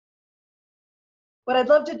What I'd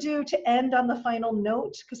love to do to end on the final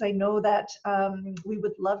note, because I know that we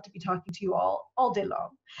would love to be talking to you all day long,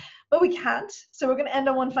 but we can't. So we're going to end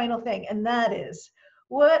on one final thing, and that is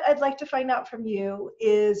what I'd like to find out from you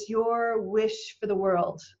is your wish for the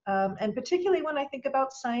world. And particularly when I think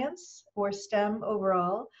about science or STEM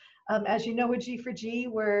overall. As you know, with G4G,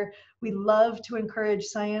 we love to encourage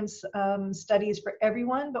science studies for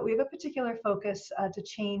everyone, but we have a particular focus to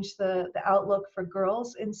change the outlook for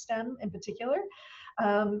girls in STEM in particular.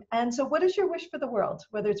 And so what is your wish for the world,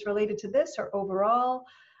 whether it's related to this or overall?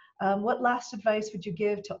 What last advice would you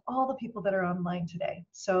give to all the people that are online today?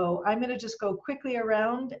 So I'm going to just go quickly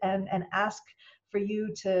around and ask for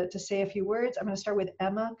you to say a few words. I'm going to start with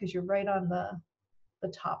Emma, because you're right on the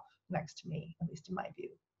top next to me, at least in my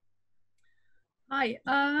view. Hi.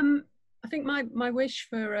 I think my wish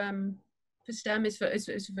for STEM is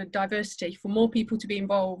for diversity, for more people to be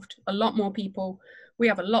involved, a lot more people. We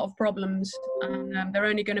have a lot of problems, and they're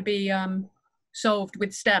only going to be solved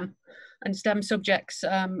with STEM and STEM subjects.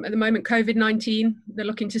 At the moment, COVID-19, they're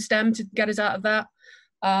looking to STEM to get us out of that.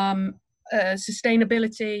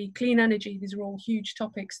 Sustainability, clean energy, these are all huge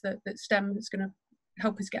topics that STEM is going to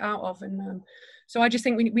help us get out of. And so I just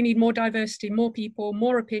think we need more diversity, more people,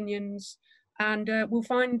 more opinions, and we'll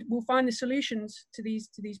find the solutions to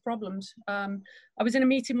these problems. I was in a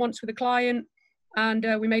meeting once with a client, and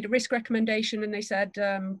we made a risk recommendation, and they said,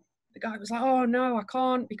 the guy was like, oh no, I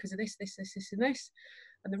can't because of this, and this.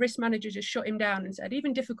 And the risk manager just shut him down and said,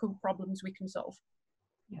 even difficult problems we can solve.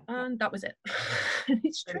 Yeah. And that was it.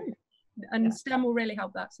 It's true. And STEM will really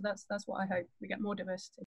help that. So that's what I hope, we get more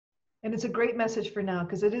diversity. And it's a great message for now,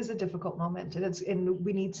 because it is a difficult moment, and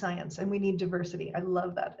we need science and we need diversity. I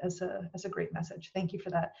love that as a great message. Thank you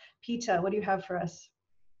for that. Peta, what do you have for us?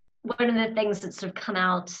 One of the things that's sort of come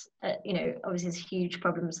out, obviously there's huge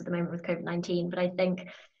problems at the moment with COVID-19, but I think,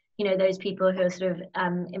 those people who are sort of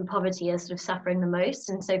in poverty are sort of suffering the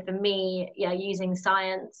most. And so for me, using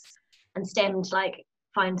science and STEM to like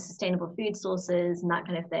find sustainable food sources and that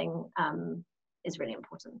kind of thing is really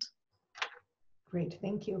important. Great,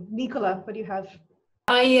 thank you. Nicola, what do you have?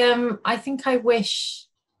 I think I wish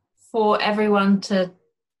for everyone to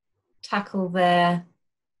tackle their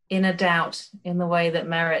inner doubt in the way that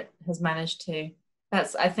Merit has managed to.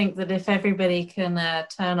 I think that if everybody can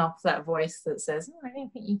turn off that voice that says, oh, I don't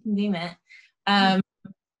think you can do that,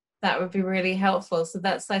 that would be really helpful. So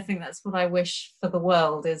I think that's what I wish for the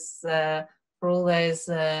world, is for all those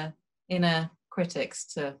inner critics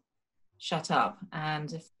to shut up.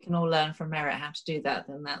 And if we can all learn from Merit how to do that,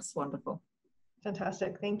 then that's wonderful.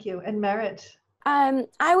 Fantastic, thank you. And Merit?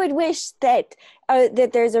 I would wish that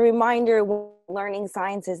that there's a reminder when learning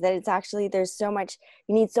sciences that it's actually, you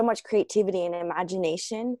need so much creativity and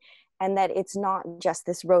imagination, and that it's not just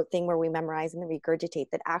this rote thing where we memorize and then regurgitate,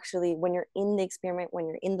 that actually when you're in the experiment, when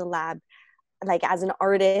you're in the lab, like as an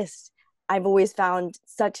artist, I've always found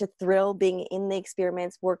such a thrill being in the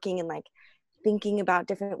experiments, working and like thinking about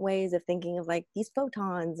different ways of thinking of like these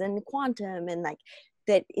photons and quantum, and like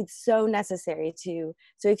that it's so necessary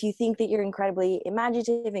so if you think that you're incredibly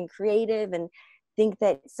imaginative and creative and think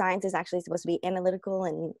that science is actually supposed to be analytical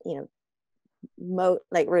and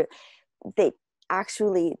they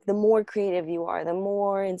actually, the more creative you are, the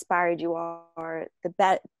more inspired you are,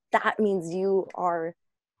 that means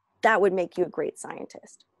that would make you a great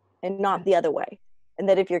scientist, and not the other way. And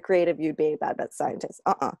that if you're creative, you'd be a bad scientist.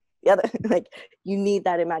 The other, like, you need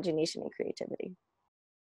that imagination and creativity.